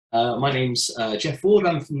My name's Geoff.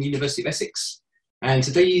 I'm from the University of Essex, and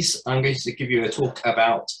I'm going to give you a talk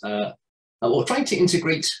about trying to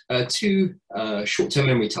integrate two short-term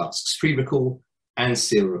memory tasks, free recall and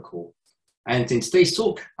serial recall. And in today's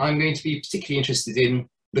talk, I'm going to be particularly interested in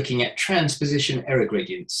looking at transposition error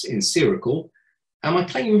gradients in serial recall. And my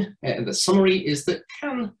claim, the summary, is that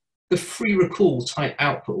can the free recall type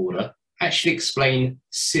output order actually explain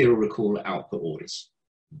serial recall output orders?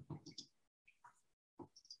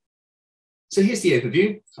 So here's the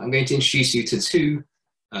overview. I'm going to introduce you to two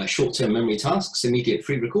short-term memory tasks, immediate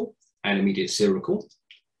free recall and immediate serial recall.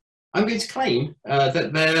 I'm going to claim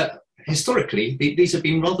that historically, these have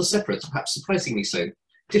been rather separate, perhaps surprisingly so.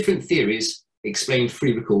 Different theories explain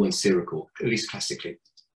free recall and serial recall, at least classically.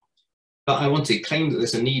 But I want to claim that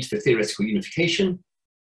there's a need for theoretical unification.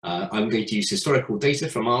 I'm going to use historical data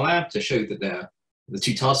from our lab to show that the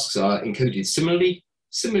two tasks are encoded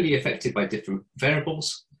similarly affected by different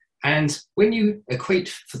variables. And when you equate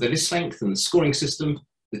for the list length and the scoring system,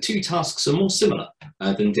 the two tasks are more similar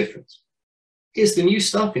than different. Here's the new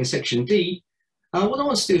stuff in section D. What I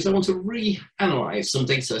want to do is I want to reanalyze some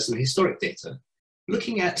data, some historic data,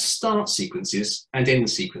 looking at start sequences and end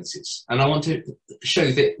sequences. And I want to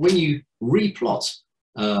show that when you replot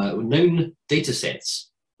known data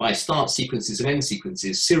sets by start sequences and end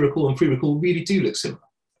sequences, serial recall and free recall really do look similar.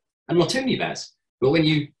 And not only that, but when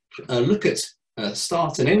you look at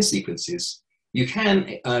start and end sequences, you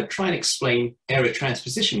can try and explain error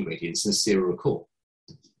transposition gradients in serial recall.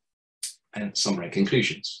 And summary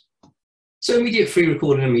conclusions. So immediate free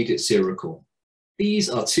recall and immediate serial recall. These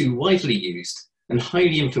are two widely used and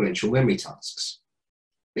highly influential memory tasks.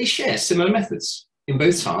 They share similar methods. In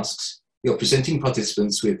both tasks, you're presenting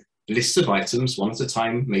participants with lists of items, one at a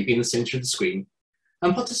time, maybe in the center of the screen.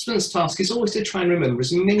 And participants' task is always to try and remember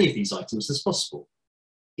as many of these items as possible.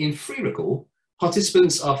 In free recall,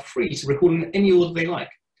 participants are free to recall in any order they like.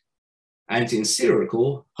 And in serial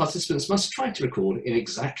recall, participants must try to recall in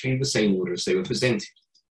exactly the same order as they were presented.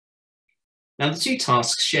 Now, the two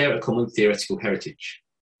tasks share a common theoretical heritage.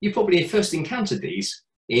 You probably first encountered these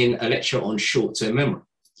in a lecture on short-term memory.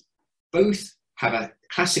 Both have a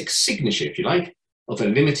classic signature, if you like, of a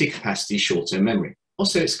limited capacity short-term memory, or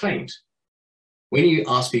so it's claimed. When you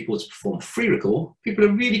ask people to perform free recall, people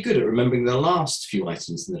are really good at remembering the last few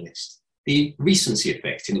items in the list, the recency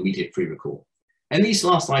effect in immediate free recall. And these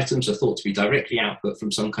last items are thought to be directly output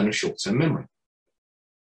from some kind of short-term memory.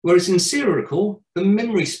 Whereas in serial recall, the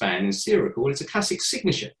memory span in serial recall is a classic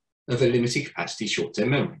signature of a limited capacity short-term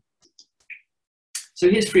memory. So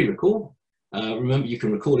here's free recall. Remember, you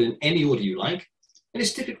can record in any order you like, and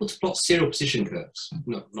it's difficult to plot serial position curves.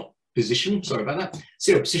 No, not position, sorry about that,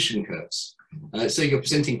 serial position curves. So you're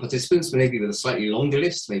presenting participants maybe with a slightly longer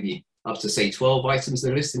list, maybe up to say 12 items in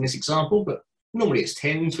the list in this example, but normally it's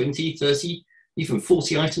 10, 20, 30, even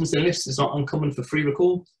 40 items in the list is not uncommon for free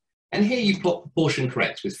recall. And here you plot proportion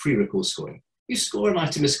correct with free recall scoring. You score an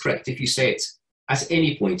item as correct if you say it at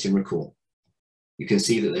any point in recall. You can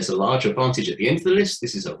see that there's a large advantage at the end of the list.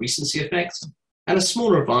 This is a recency effect, and a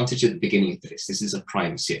smaller advantage at the beginning of the list. This is a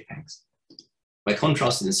primacy effect. By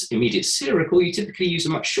contrast, in this immediate serial recall, you typically use a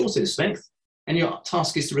much shorter list length, and your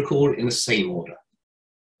task is to recall in the same order.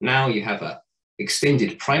 Now you have an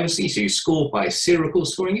extended primacy, so you score by serial recall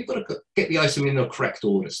scoring. You've got to get the item in the correct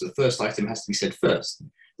order. So the first item has to be said first.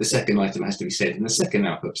 The second item has to be said in the second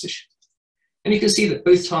output position. And you can see that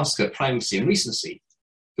both tasks are primacy and recency,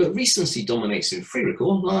 but recency dominates in free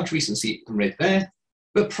recall, large recency in red there,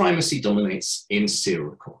 but primacy dominates in serial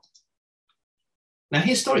recall. Now,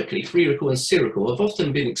 historically, free recall and serial recall have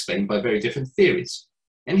often been explained by very different theories.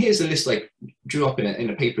 And here's a list I drew up in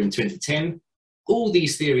a paper in 2010. All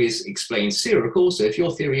these theories explain serial recall, so if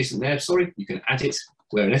your theory isn't there, sorry, you can add it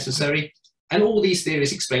where necessary. And all these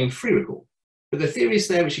theories explain free recall. But the theories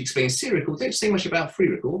there which explain serial recall don't say much about free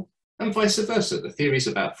recall, and vice versa. The theories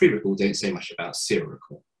about free recall don't say much about serial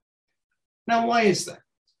recall. Now, why is that?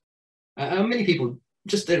 Many people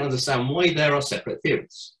just don't understand why there are separate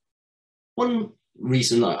theories. One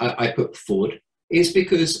reason I put forward is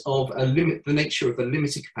because of the nature of a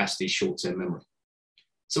limited capacity short-term memory.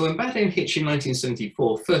 So when Bad and Hitch in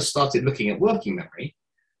 1974 first started looking at working memory,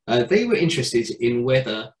 they were interested in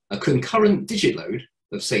whether a concurrent digit load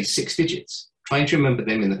of, say, 6 digits, trying to remember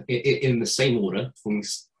them in the same order, forming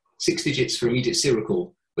 6 digits for immediate serial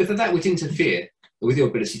recall, whether that would interfere with your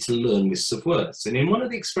ability to learn lists of words. And in one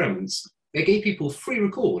of the experiments, they gave people free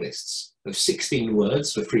recall lists of 16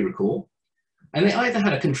 words for free recall, and they either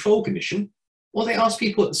had a control condition, or they asked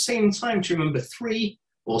people at the same time to remember 3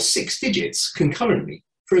 or 6 digits concurrently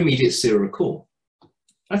for immediate serial recall.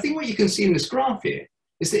 I think what you can see in this graph here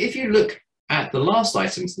is that if you look at the last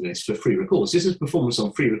items in the list for free recalls, this is performance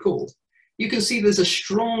on free recall, you can see there's a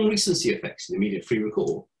strong recency effect in immediate free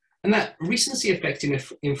recall. And that recency effect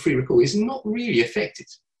in free recall is not really affected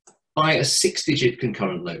by a 6-digit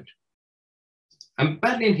concurrent load. And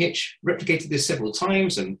Baddeley and Hitch replicated this several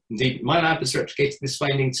times, and indeed my lab has replicated this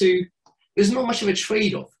finding too. There's not much of a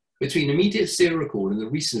trade-off between immediate serial recall and the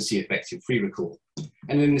recency effect in free recall.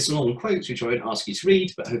 And in this long quote, which I won't ask you to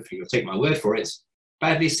read, but hopefully you'll take my word for it,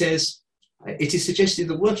 Baddeley says, it is suggested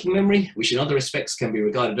that working memory, which in other respects can be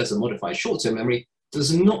regarded as a modified short-term memory,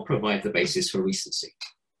 does not provide the basis for recency.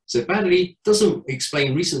 So Baddeley doesn't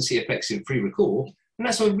explain recency effects in free recall, and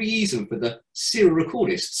that's a reason for the serial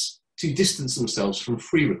recallists to distance themselves from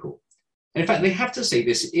free recall. And in fact, they have to say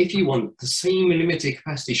this if you want the same limited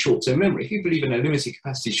capacity short-term memory, if you believe in a limited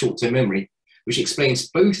capacity short-term memory, which explains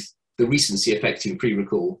both the recency effect in free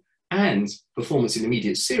recall and performance in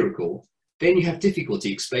immediate serial recall, then you have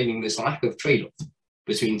difficulty explaining this lack of trade-off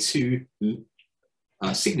between two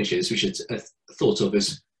signatures which are thought of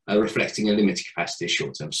as reflecting a limited capacity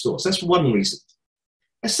short-term store. So that's one reason.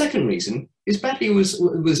 A second reason is Baddeley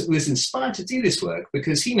was inspired to do this work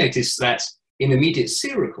because he noticed that in immediate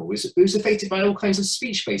serial recall it was affected by all kinds of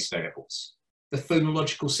speech-based variables, the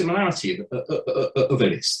phonological similarity of a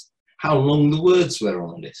list, how long the words were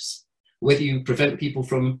on a list, whether you prevent people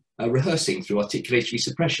from rehearsing through articulatory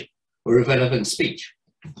suppression or irrelevant speech.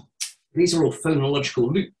 These are all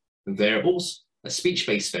phonological loop variables,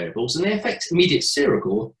 speech-based variables, and they affect immediate serial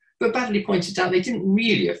recall, but Baddeley pointed out they didn't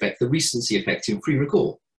really affect the recency effect in free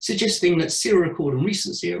recall, suggesting that serial recall and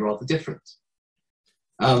recency are rather different.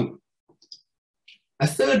 A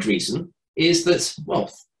third reason is that,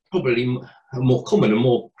 well, probably more common and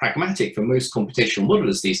more pragmatic for most computational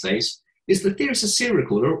modelers these days, is the theories of serial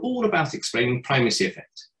recall are all about explaining primacy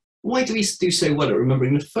effect. Why do we do so well at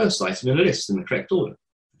remembering the first item in a list in the correct order?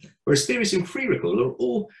 Whereas theories in free recall are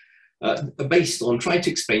all based on trying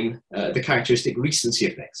to explain the characteristic recency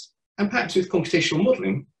effects. And perhaps with computational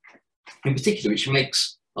modeling, in particular, which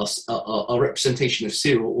makes us, our representation of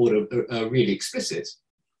serial order really explicit,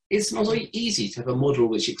 it's not very easy to have a model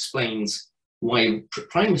which explains why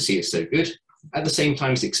primacy is so good, at the same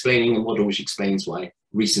time as explaining a model which explains why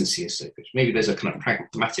recency is so good. Maybe there's a kind of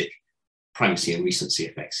pragmatic primacy and recency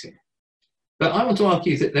effects here. But I want to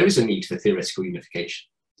argue that there is a need for theoretical unification.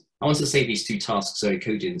 I want to say these two tasks are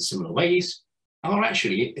encoded in similar ways, are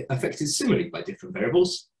actually affected similarly by different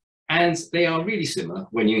variables, and they are really similar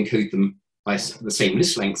when you encode them by the same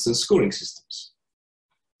list lengths and scoring systems.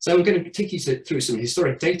 So I'm going to take you through some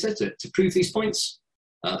historic data to prove these points,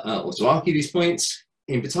 or to argue these points.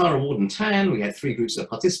 In Batara, Ward, and Tan, we had 3 groups of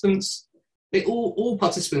participants. All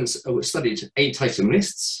participants studied 8-item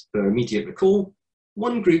lists for immediate recall.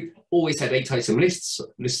 One group always had 8-item lists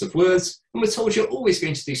of words, and were told you're always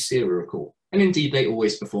going to do serial recall. And indeed, they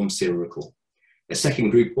always performed serial recall. A second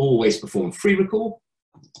group always performed free recall.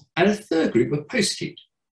 And a third group were post-queued.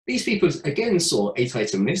 These people again saw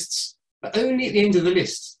 8-item lists, but only at the end of the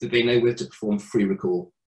list did they know whether to perform free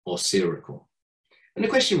recall or serial recall. And the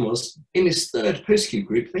question was, in this third post-queue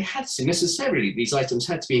group, they had to necessarily, these items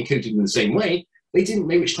had to be encoded in the same way. They didn't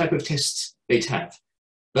know which type of tests they'd have.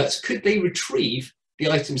 But could they retrieve the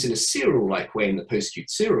items in a serial-like way in the post-queued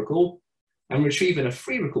serial recall, and retrieve in a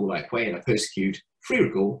free recall-like way in a post-queued free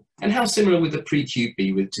recall? And how similar would the pre-queued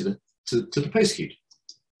be to the post-queued?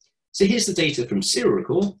 So here's the data from serial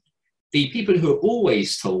recall. The people who are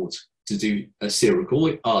always told to do a serial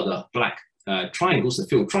recall are the black triangles, the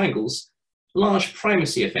filled triangles. Large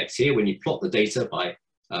primacy effect here when you plot the data by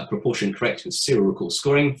proportion correct with serial recall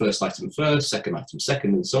scoring, first item first, second item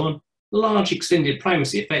second, and so on. Large extended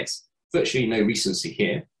primacy effects, virtually no recency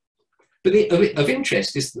here. But of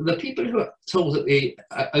interest is that the people who are told that they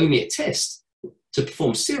only at test to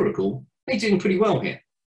perform serial recall, they're doing pretty well here.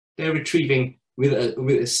 They're retrieving with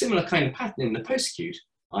a similar kind of pattern in the post-queued.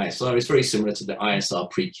 ISR is very similar to the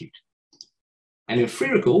ISR pre-queued. And in free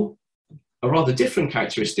recall, a rather different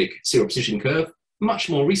characteristic serial precision curve, much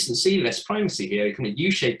more recency, less primacy here, a kind of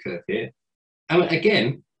U-shaped curve here. And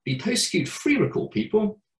again, the post-queued free recall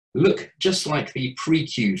people look just like the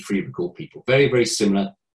pre-queued free recall people, very, very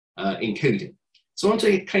similar encoding. So I want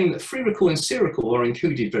to claim that free recall and serial recall are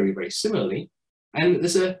encoded very, very similarly, and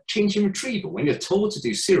there's a change in retrieval. When you're told to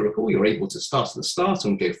do serial recall, you're able to start at the start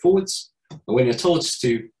and go forwards. And when you're told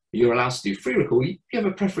to, you're allowed to do free recall, you have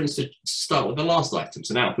a preference to start with the last items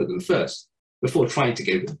and output them first, before trying to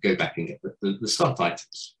go back and get the start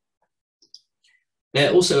items.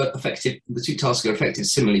 They're also affected, the two tasks are affected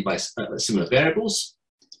similarly by similar variables.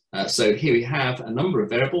 So here we have a number of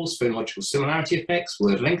variables: phonological similarity effects,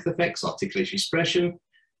 word length effects, articulation expression,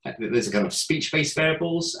 There's a kind of speech-based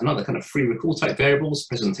variables, another kind of free recall type variables,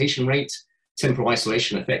 presentation rate, temporal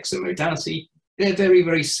isolation effects, and modality. They're very,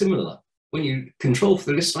 very similar. When you control for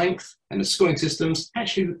the list length and the scoring systems,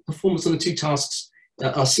 actually the performance on the two tasks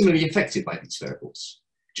are similarly affected by these variables.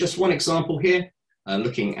 Just one example here,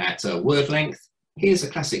 looking at word length. Here's a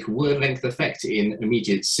classic word length effect in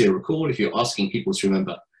immediate serial recall. If you're asking people to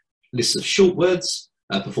remember lists of short words,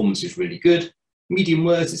 performance is really good. Medium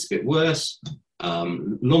words, it's a bit worse.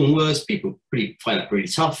 Long words, people find that really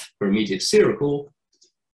tough for immediate serial recall.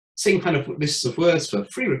 Same kind of lists of words for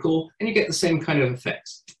free recall, and you get the same kind of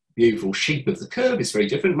effects. The overall shape of the curve is very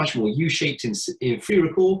different, much more U-shaped in free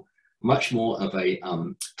recall, much more of a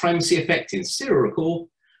primacy effect in serial recall.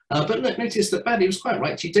 But notice that Baddy was quite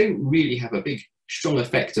right. You don't really have a big, strong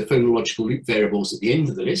effect of phonological loop variables at the end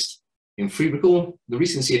of the list. In free recall, the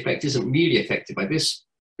recency effect isn't really affected by this,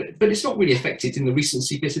 but it's not really affected in the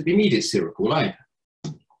recency bit of the immediate serial recall either.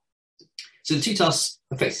 So the two tasks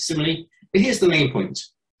affected similarly, but here's the main point,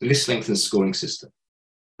 the list length and scoring system.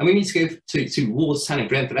 And we need to go to Ward's, Tan, and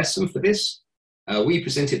Grenfell-Esson for this. We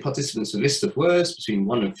presented participants with a list of words between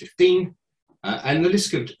 1 and 15, and the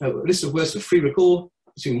list of words for free recall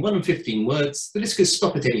between 1 and 15 words. The list could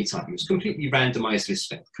stop at any time. It was completely randomized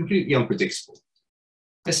list length, completely unpredictable.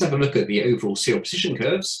 Let's have a look at the overall serial position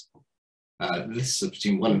curves. Lists of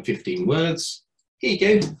between 1 and 15 words. Here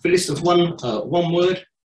you go, for a list of one word.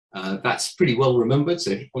 That's pretty well remembered.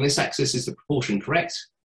 So on this axis is the proportion correct.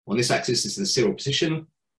 On this axis is the serial position.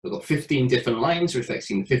 We've got 15 different lines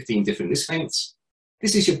reflecting 15 different list lengths.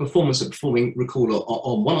 This is your performance of performing recall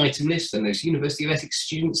on one item list, and those University of Essex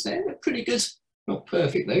students there, they're pretty good. Not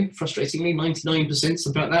perfect though, frustratingly, 99%,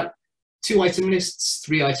 something like that. 2 item lists,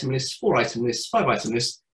 3 item lists, 4 item lists, 5 item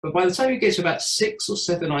lists. But by the time you get to about 6 or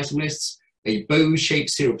 7 item lists, a bow-shaped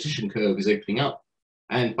serial position curve is opening up.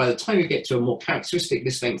 And by the time you get to a more characteristic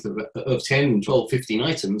list length of 10, 12, 15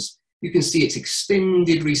 items, you can see its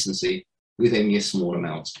extended recency with only a small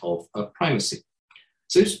amount of primacy.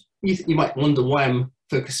 So you might wonder why I'm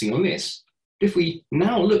focusing on this. If we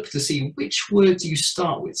now look to see which words you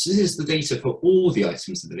start with, so this is the data for all the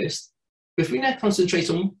items of the list. But if we now concentrate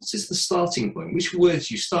on what is the starting point, which words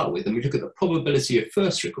you start with, and we look at the probability of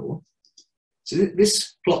first recall. So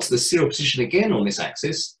this plots the serial position again on this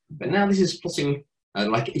axis, but now this is plotting,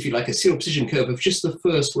 if you like, a serial position curve of just the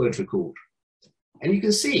first word recalled. And you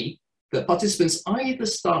can see that participants either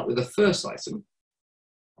start with the first item,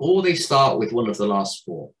 or they start with one of the last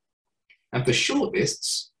 4. And for short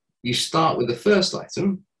lists, you start with the first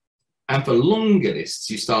item, and for longer lists,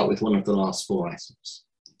 you start with one of the last 4 items.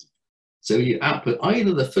 So you output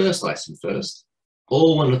either the first item first,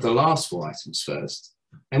 or one of the last 4 items first.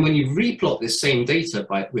 And when you replot this same data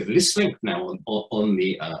with list length now on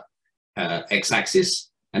the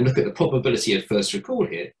x-axis, and look at the probability of first recall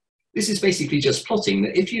here, this is basically just plotting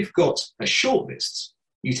that if you've got a short list,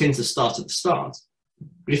 you tend to start at the start.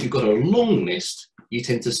 But if you've got a long list, you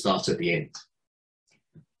tend to start at the end.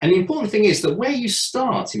 And the important thing is that where you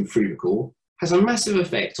start in free recall has a massive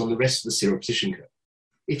effect on the rest of the serial position curve.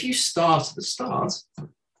 If you start at the start,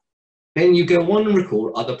 then you go on and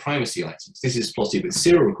recall other primacy items. This is plotted with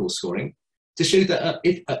serial recall scoring to show that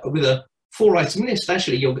with a 4-item list,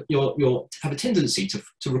 actually you'll have a tendency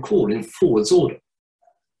to recall in forwards order.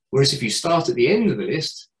 Whereas if you start at the end of the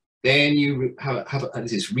list, then you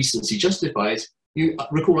this is recency justified, you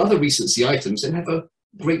recall other recency items and have a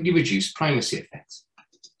greatly reduced primacy effect.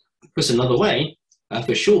 Put another way,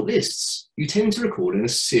 for short lists, you tend to recall in a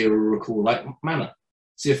serial recall-like manner.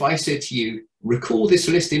 So if I said to you, recall this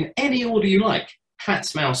list in any order you like,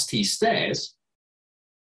 hat, mouse, tea, stairs,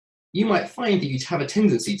 you might find that you'd have a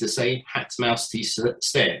tendency to say hat, mouse, tea,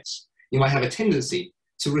 stairs. You might have a tendency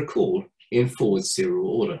to recall in forward serial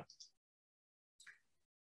order.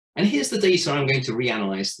 And here's the data I'm going to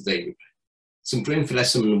reanalyze today with some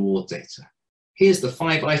Grenfell-Esson and Ward data. Here's the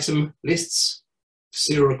 5-item lists for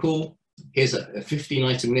serial recall. Here's a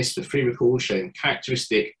 15-item list for free recall showing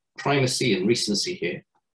characteristic primacy and recency here.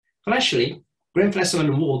 But actually, Grenfell-Esson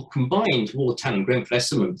and Ward combined Ward, Tan, and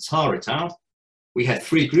Grenfell-Esson and Tar et al. We had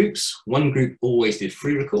 3 groups. One group always did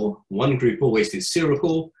free recall, one group always did serial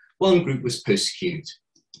recall, one group was post-queued.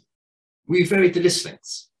 We varied the list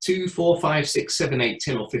lengths, 2, 4, 5, 6, 7, 8,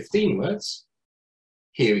 10, or 15 words.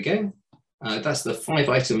 Here we go. That's the 5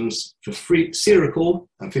 items for free serial recall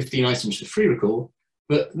and 15 items for free recall,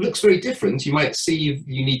 but looks very different. You might see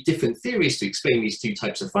you need different theories to explain these 2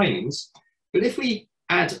 types of findings. But if we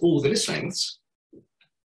add all the list lengths,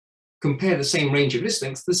 compare the same range of list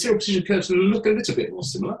lengths, the serial position curves will look a little bit more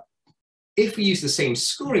similar. If we use the same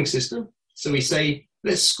scoring system, so we say,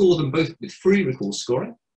 let's score them both with free recall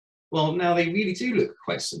scoring, Well, now they really do look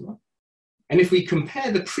quite similar. And if we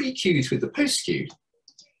compare the pre-queued with the post-queued,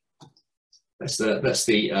 that's the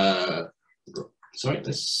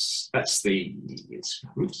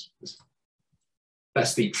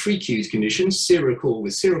pre-queued condition, serial recall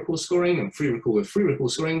with serial recall scoring and free recall with free recall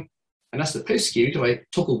scoring. And that's the post-queued. If I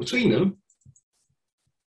toggle between them,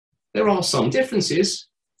 there are some differences,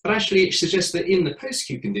 but actually it suggests that in the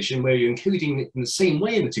post-queue condition, where you're encoding it in the same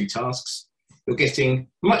way in the two tasks, you're getting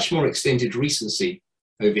much more extended recency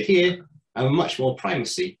over here and much more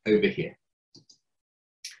primacy over here.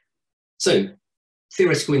 So,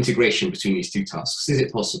 theoretical integration between these two tasks, is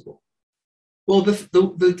it possible? Well,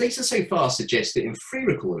 the data so far suggests that in free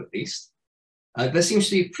recall at least, there seems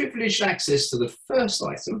to be privileged access to the first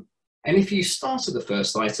item, and if you start at the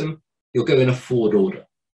first item, you'll go in a forward order.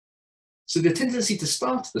 So the tendency to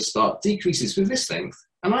start at the start decreases with this length,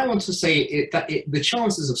 and I want to say the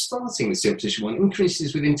chances of starting with serial position 1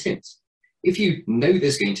 increases with intent. If you know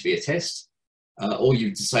there's going to be a test, or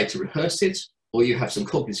you decide to rehearse it, or you have some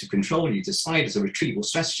cognitive control, you decide as a retrieval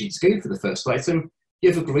strategy to go for the first item, you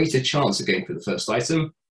have a greater chance of going for the first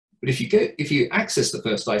item. But if you access the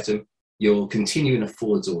first item, you'll continue in a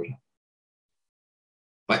forwards order.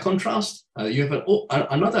 By contrast, you have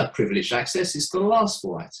another privileged access is to the last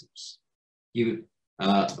 4 items. You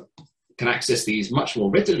can access these much more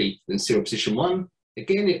readily than serial position 1.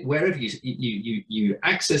 Again, wherever you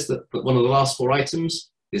access one of the last 4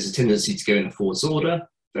 items, there's a tendency to go in a forwards order.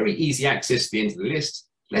 Very easy access to the end of the list,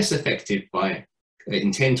 less affected by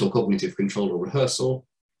intent or cognitive control or rehearsal.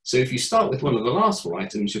 So if you start with one of the last 4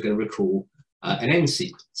 items, you're going to recall an end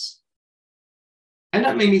sequence. And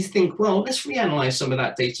that made me think, well, let's reanalyze some of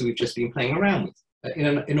that data we've just been playing around with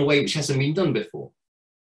in a way which hasn't been done before.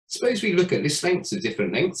 Suppose we look at list lengths of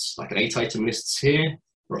different lengths, like an 8-item list here,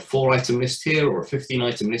 or a 4-item list here, or a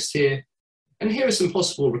 15-item list here. And here are some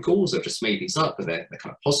possible recalls. I've just made these up, but they're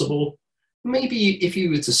kind of possible. Maybe if you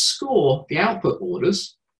were to score the output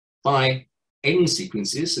orders by end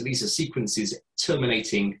sequences, so these are sequences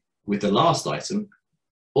terminating with the last item,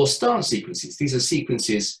 or start sequences, these are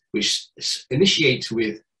sequences which initiate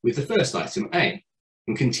with the first item, A,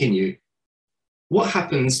 and continue. What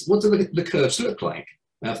happens, what do the curves look like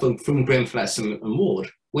from Grenflatz and Ward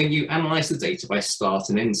when you analyze the data by start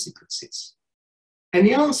and end sequences? And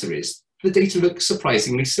the answer is, the data looks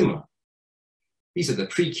surprisingly similar. These are the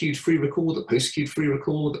pre-queued free recall, the post-queued free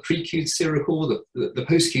recall, the pre-queued serial recall, the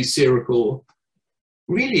post-queued serial recall.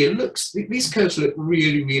 Really, these curves look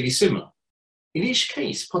really, really similar. In each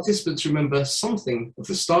case, participants remember something of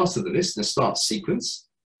the start of the list in a start sequence,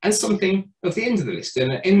 and something of the end of the list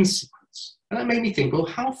in an end sequence. And that made me think, well,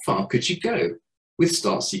 how far could you go with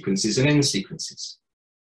start sequences and end sequences?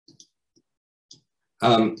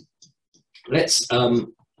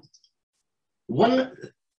 One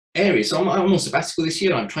area, so I'm on sabbatical this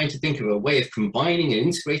year, I'm trying to think of a way of combining and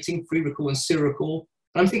integrating free recall and serial recall.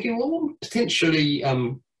 And I'm thinking, well,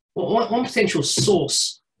 one potential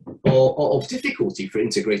source of difficulty for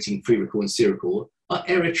integrating free recall and serial recall are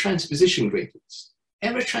error transposition gradients.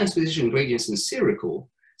 Error transposition gradients in serial recall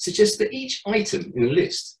suggest that each item in a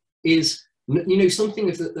list is, something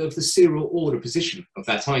of the serial order position of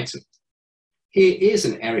that item. Here is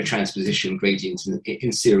an error transposition gradient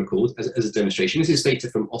in serial recall as a demonstration. This is data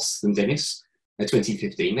from Ost and Dennis in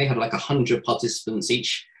 2015. They had like 100 participants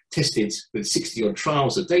each tested with 60-odd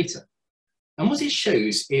trials of data. And what it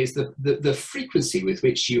shows is the frequency with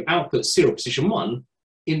which you output serial position 1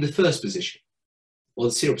 in the first position, or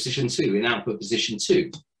serial position 2 in output position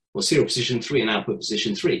 2, or serial position 3 in output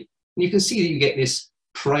position 3. And you can see that you get this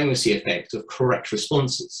primacy effect of correct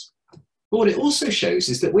responses. But what it also shows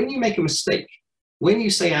is that when you make a mistake, when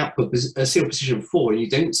you say output serial position 4 and you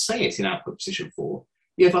don't say it in output position 4,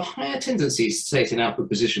 you have a higher tendency to say it in output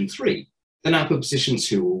position 3 than output position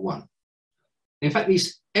 2 or 1. In fact,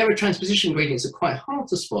 these error transposition gradients are quite hard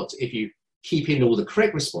to spot if you keep in all the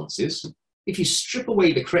correct responses. If you strip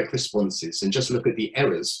away the correct responses and just look at the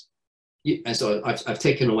errors, and so I've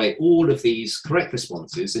taken away all of these correct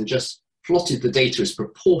responses and just plotted the data as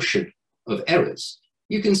proportion of errors,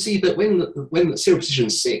 you can see that when serial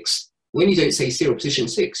position 6, when you don't say serial position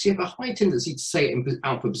 6, you have a high tendency to say it in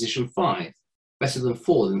output position 5, better than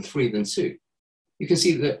 4, than 3, than 2. You can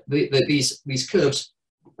see that these curves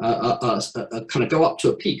kind of go up to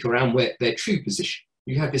a peak around where their true position.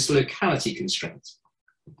 You have this locality constraint.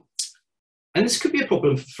 And this could be a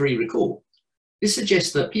problem for free recall. This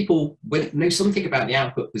suggests that people know something about the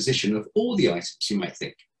output position of all the items, you might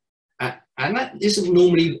think. And that isn't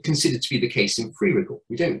normally considered to be the case in free recall.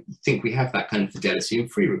 We don't think we have that kind of fidelity in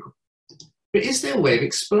free recall. But is there a way of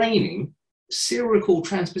explaining serial recall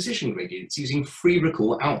transposition gradients using free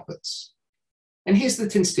recall outputs. And here's the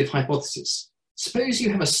tentative hypothesis. Suppose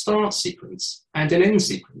you have a start sequence and an end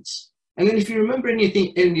sequence. And then if you remember any of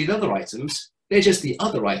the other items, they're just the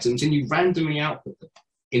other items and you randomly output them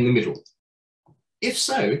in the middle. If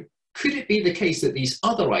so, could it be the case that these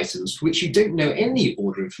other items, for which you don't know any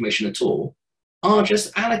order information at all, are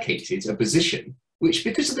just allocated a position, which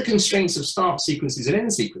because of the constraints of start sequences and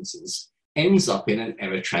end sequences, ends up in an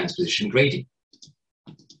error transposition gradient?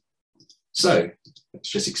 So let's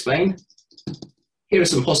just explain. Here are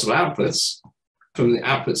some possible outputs. From the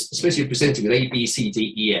outputs, suppose you're presenting with A, B, C,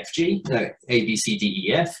 D, E, F, G, no, A, B, C, D,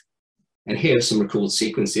 E, F, and here are some recalled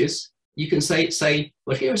sequences. You can say,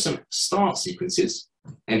 well, here are some start sequences,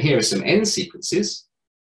 and here are some end sequences,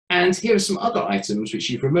 and here are some other items which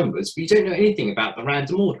you've remembered, but you don't know anything about the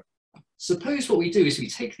random order. Suppose what we do is we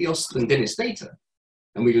take the Austin and Dennis data,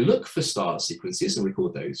 and we look for start sequences and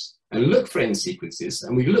record those, and look for end sequences,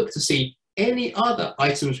 and we look to see any other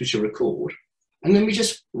items which are recalled, and then we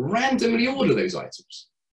just randomly order those items.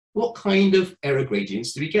 What kind of error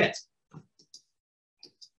gradients do we get?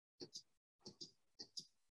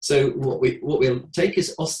 So what we'll take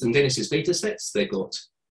is Austin and Dennis's data sets. They've got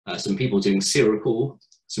some people doing serial recall,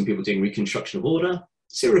 some people doing reconstruction of order,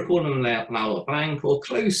 serial recall and allow a blank, or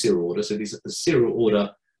closed serial order. So these are the serial order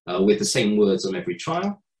with the same words on every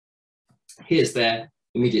trial. Here's their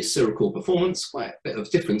immediate serial recall performance, quite a bit of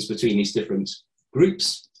difference between these different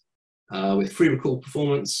groups. With free recall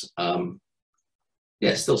performance,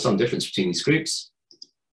 yeah, still some difference between these groups.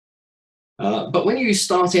 But when you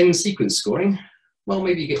start end sequence scoring, well,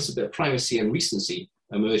 maybe you get a bit of primacy and recency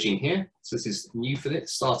emerging here. So this is new for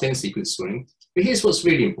this, start end sequence scoring. But here's what's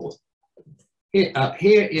really important.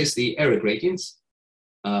 Here is the error gradient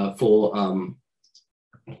for,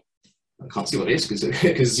 I can't see what it is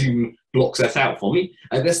because Zoom blocks that out for me.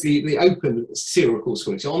 That's the open serial recall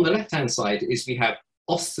scoring. So on the left-hand side is we have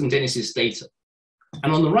Austin Dennis's data.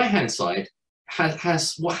 And on the right-hand side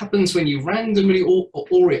has what happens when you randomly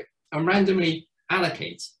randomly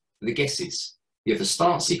allocate the guesses. You have the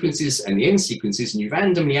start sequences and the end sequences, and you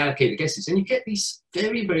randomly allocate the guesses, and you get these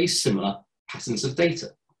very, very similar patterns of data.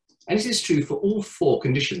 And this is true for all four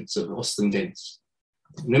conditions of Austin Dennis.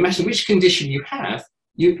 No matter which condition you have,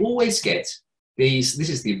 you always get these. This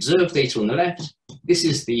is the observed data on the left. This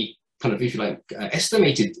is the kind of, if you like,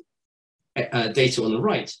 estimated data on the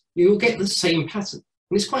right. You will get the same pattern.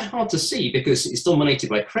 And it's quite hard to see because it's dominated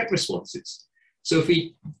by correct responses. So if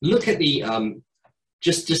we look at the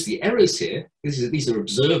just the errors here, these are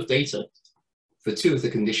observed data for two of the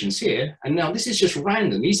conditions here. And now this is just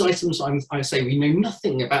random. These items, I say we know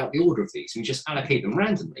nothing about the order of these. We just allocate them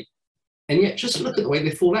randomly. And yet just look at the way they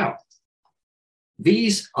fall out.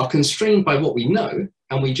 These are constrained by what we know,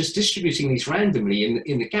 and we're just distributing these randomly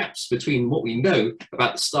in the gaps between what we know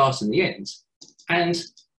about the start and the end. And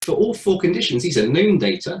for all four conditions, these are known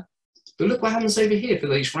data. But look what happens over here for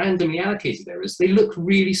these randomly allocated errors. They look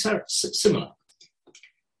really similar.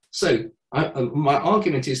 So my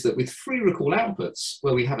argument is that with free recall outputs,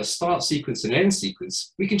 where we have a start sequence and end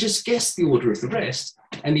sequence, we can just guess the order of the rest,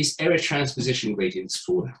 and these error transposition gradients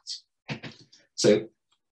fall out. So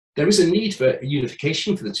there is a need for a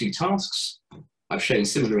unification for the two tasks. I've shown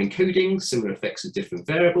similar encoding, similar effects of different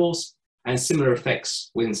variables, and similar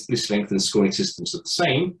effects when list length and scoring systems are the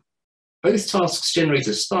same. Both tasks generate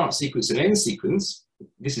a start sequence and end sequence.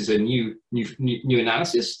 This is a new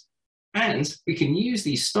analysis. And we can use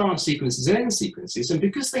these start sequences and end sequences, and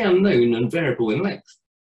because they are known and variable in length,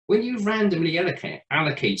 when you randomly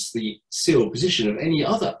allocate the serial position of any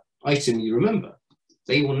other item you remember,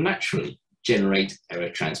 they will naturally generate error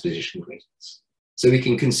transposition gradients. So we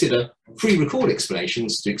can consider free recall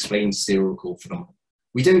explanations to explain serial recall phenomena.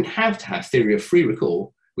 We don't have to have theory of free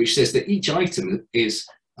recall, which says that each item is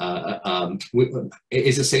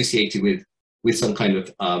associated with some kind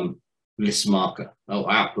of list marker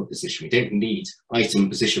or output position. We don't need item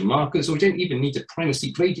position markers, or we don't even need a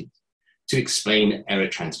primacy gradient to explain error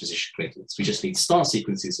transposition gradients. We just need start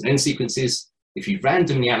sequences and end sequences. If you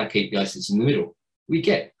randomly allocate the items in the middle, we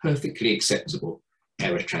get perfectly acceptable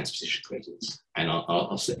error transposition gradients. And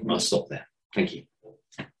I'll stop there. Thank you.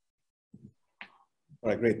 All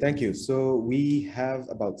right, great, thank you. So we have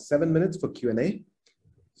about 7 minutes for Q&A.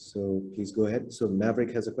 So please go ahead. So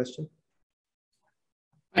Maverick has a question.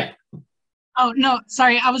 Oh, no,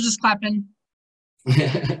 sorry, I was just clapping.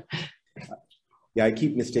 Yeah, I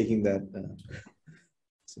keep mistaking that.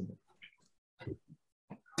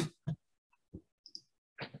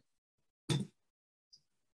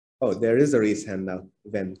 Oh, there is a raise hand now,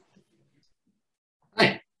 Ben.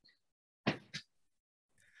 Hi.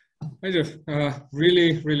 Hi, Geoff.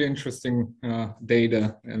 Really interesting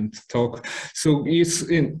data and talk. So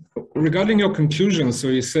regarding your conclusions, so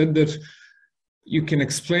you said that you can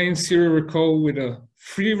explain serial recall with a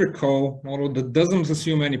free recall model that doesn't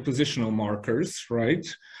assume any positional markers, right?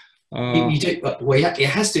 You do, well, it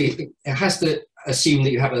has to assume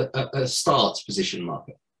that you have a start position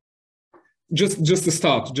marker. Just the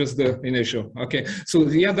start, just the initial. Okay, so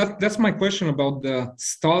yeah, that's my question about the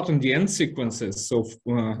start and the end sequences. So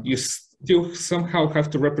you still somehow have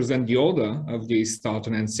to represent the order of the start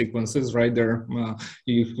and end sequences, right? There,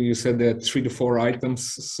 you said there are 3 to 4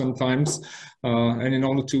 items sometimes, and in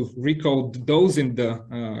order to recall those in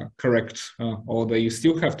the correct order, you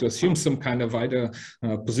still have to assume some kind of either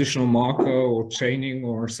positional marker or chaining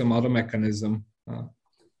or some other mechanism.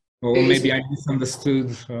 Or maybe I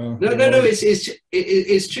misunderstood. No,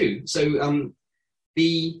 it's true. So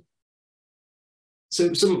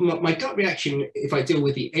my gut reaction, if I deal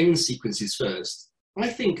with the end sequences first, I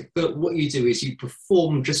think that what you do is you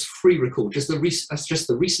perform just free recall, that's just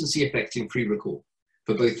the recency effect in free recall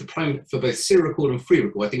for both serial recall and free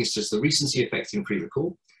recall. I think it's just the recency effect in free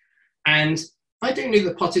recall, and I don't know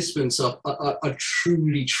that participants are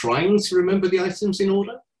truly trying to remember the items in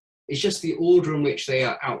order. It's just the order in which they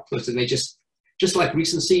are output, and they just like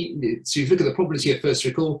recency. So if you look at the probability of first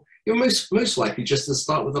recall, you're most likely just to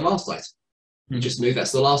start with the last item. You just know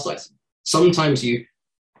that's the last item. Sometimes you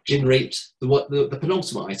generate the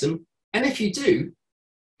penultimate item, and if you do,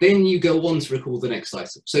 then you go on to recall the next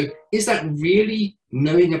item. So is that really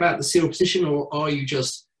knowing about the serial position, or are you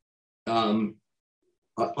just opening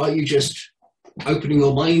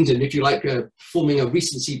your mind and, if you like, forming a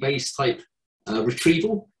recency-based type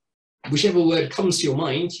retrieval? Whichever word comes to your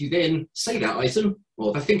mind, you then say that item,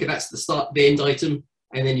 or if I think that's the end item,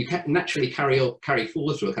 and then you can naturally carry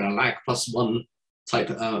forward through a kind of lag +1 type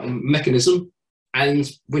mechanism.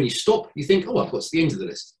 And when you stop, you think, oh, I've got to the end of the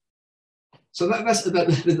list. So that's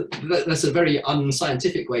a very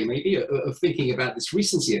unscientific way, maybe, of thinking about this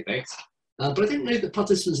recency effect. But I don't know that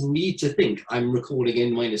participants need to think, I'm recalling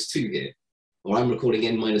n-2 here, or I'm recalling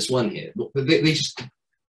n-1 here. They just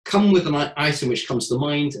come with an item which comes to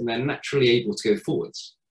mind, and they're naturally able to go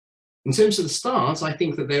forwards. In terms of the start, I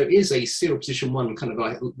think that there is a serial position 1 kind of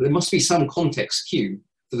like, there must be some context cue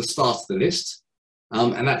for the start of the list.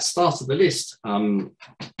 And that start of the list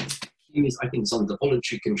is, I think, it's under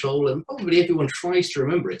voluntary control, and probably everyone tries to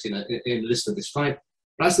remember it in a list of this type.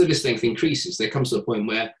 But as the list length increases, there comes to a point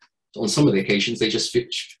where, on some of the occasions, they just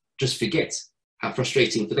forget. How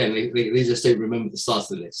frustrating for them. They just don't remember the start of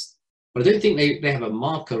the list. But I don't think they have a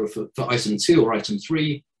marker for item 2 or item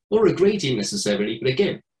 3, or a gradient necessarily. But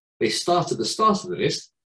again, they start at the start of the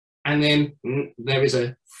list, and then there is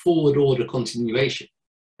a forward order continuation,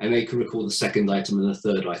 and they can recall the second item and the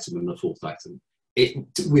third item and the fourth item,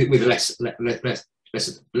 with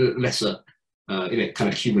lesser kind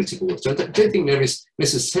of cumulative order. So I don't think there is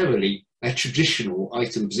necessarily a traditional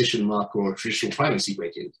item position marker or a traditional primacy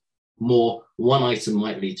gradient. More, one item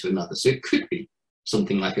might lead to another. So it could be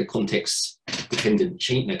something like a context-dependent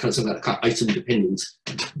chain, kind of something like item-dependent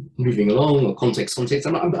moving along, or context. I'm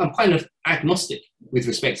kind of agnostic with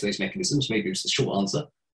respect to those mechanisms. Maybe it's the short answer.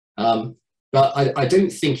 But I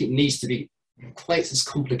don't think it needs to be quite as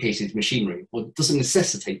complicated machinery, or doesn't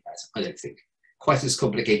necessitate that, I don't think. Quite as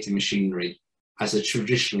complicated machinery as are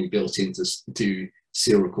traditionally built into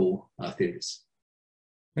serial recall theories.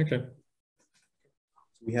 Okay.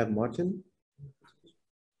 We have Martin.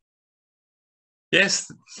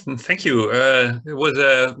 Yes, thank you. It was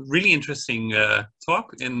a really interesting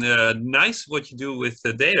talk, and nice what you do with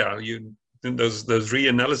the data. You do those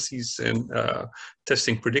reanalyses and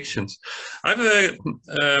testing predictions. I have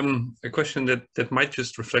a question that might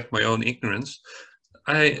just reflect my own ignorance.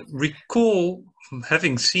 I recall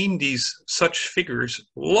having seen such figures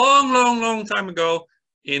long time ago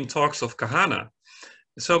in talks of Kahana.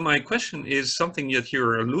 So my question is something that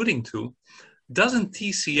you're alluding to. Doesn't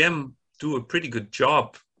TCM do a pretty good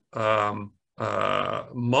job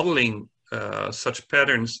modeling such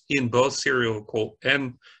patterns in both serial recall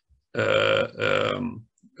and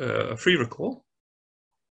free recall?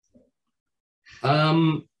 I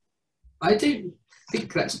don't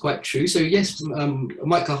think that's quite true. So yes,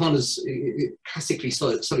 Mike Kahana's classically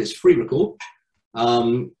studies free recall,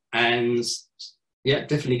 and yeah,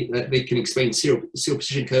 definitely they can explain serial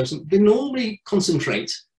position curves. They normally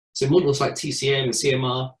concentrate, so models like TCM and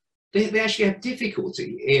CMR, they actually have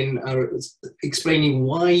difficulty in explaining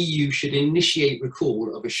why you should initiate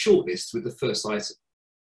recall of a shortlist with the first item.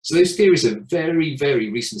 So those theories are very, very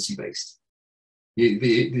recency based.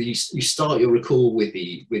 You start your recall with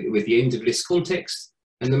the end of list context,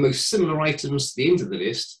 and the most similar items to the end of the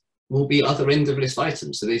list will be other end of list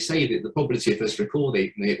items. So they say that the probability of first recall,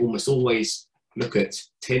 they almost always look at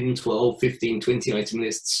 10, 12, 15, 20 item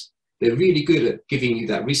lists. They're really good at giving you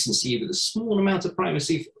that recency with a small amount of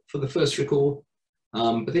primacy for the first recall,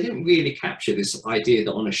 but they don't really capture this idea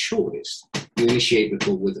that on a short list, you initiate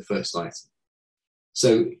recall with the first item.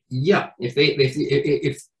 So yeah, if they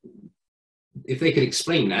could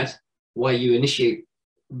explain that, why you initiate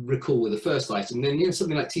recall with the first item, then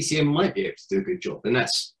something like TCM might be able to do a good job. And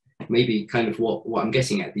that's maybe kind of what I'm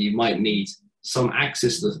getting at. You might need some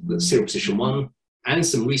access to the serial position 1 and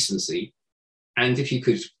some recency. And if you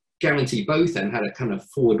could guarantee both and had a kind of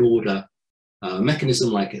forward order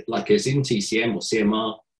mechanism like as in TCM or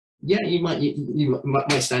CMR, yeah, you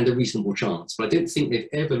might stand a reasonable chance. But I don't think they've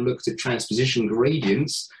ever looked at transposition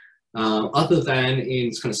gradients other than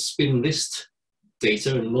in kind of spin list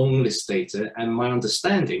data and long list data. And my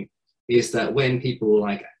understanding is that when people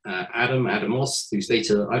like Adam Moss, whose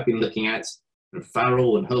data I've been looking at, and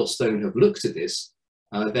Farrell and Hurlstone have looked at this,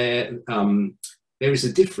 there is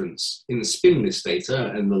a difference in the spin list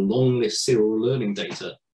data and the long list serial learning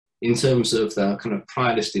data in terms of the kind of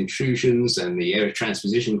prior list intrusions and the area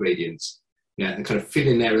transposition gradients, and kind of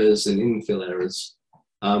fill-in errors and infill errors.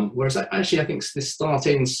 Whereas actually I think this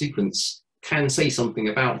start-end sequence can say something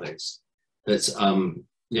about those. But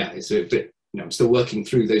yeah, it's a bit, I'm still working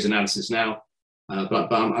through those analyses now,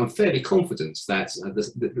 but I'm fairly confident that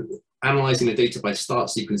analyzing the data by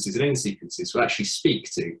start sequences and end sequences will actually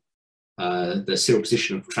speak to the serial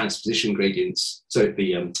position of transposition gradients, so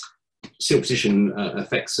the serial position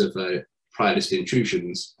effects of prior list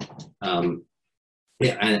intrusions,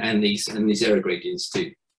 yeah, and these error gradients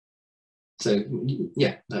too. So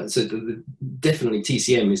yeah, definitely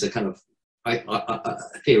TCM is a kind of a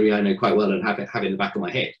theory I know quite well and have in the back of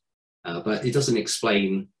my head, but it doesn't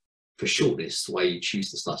explain for shortlists why you choose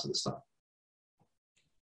to start at the start.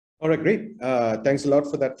 All right, great. Thanks a lot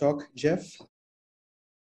for that talk, Geoff.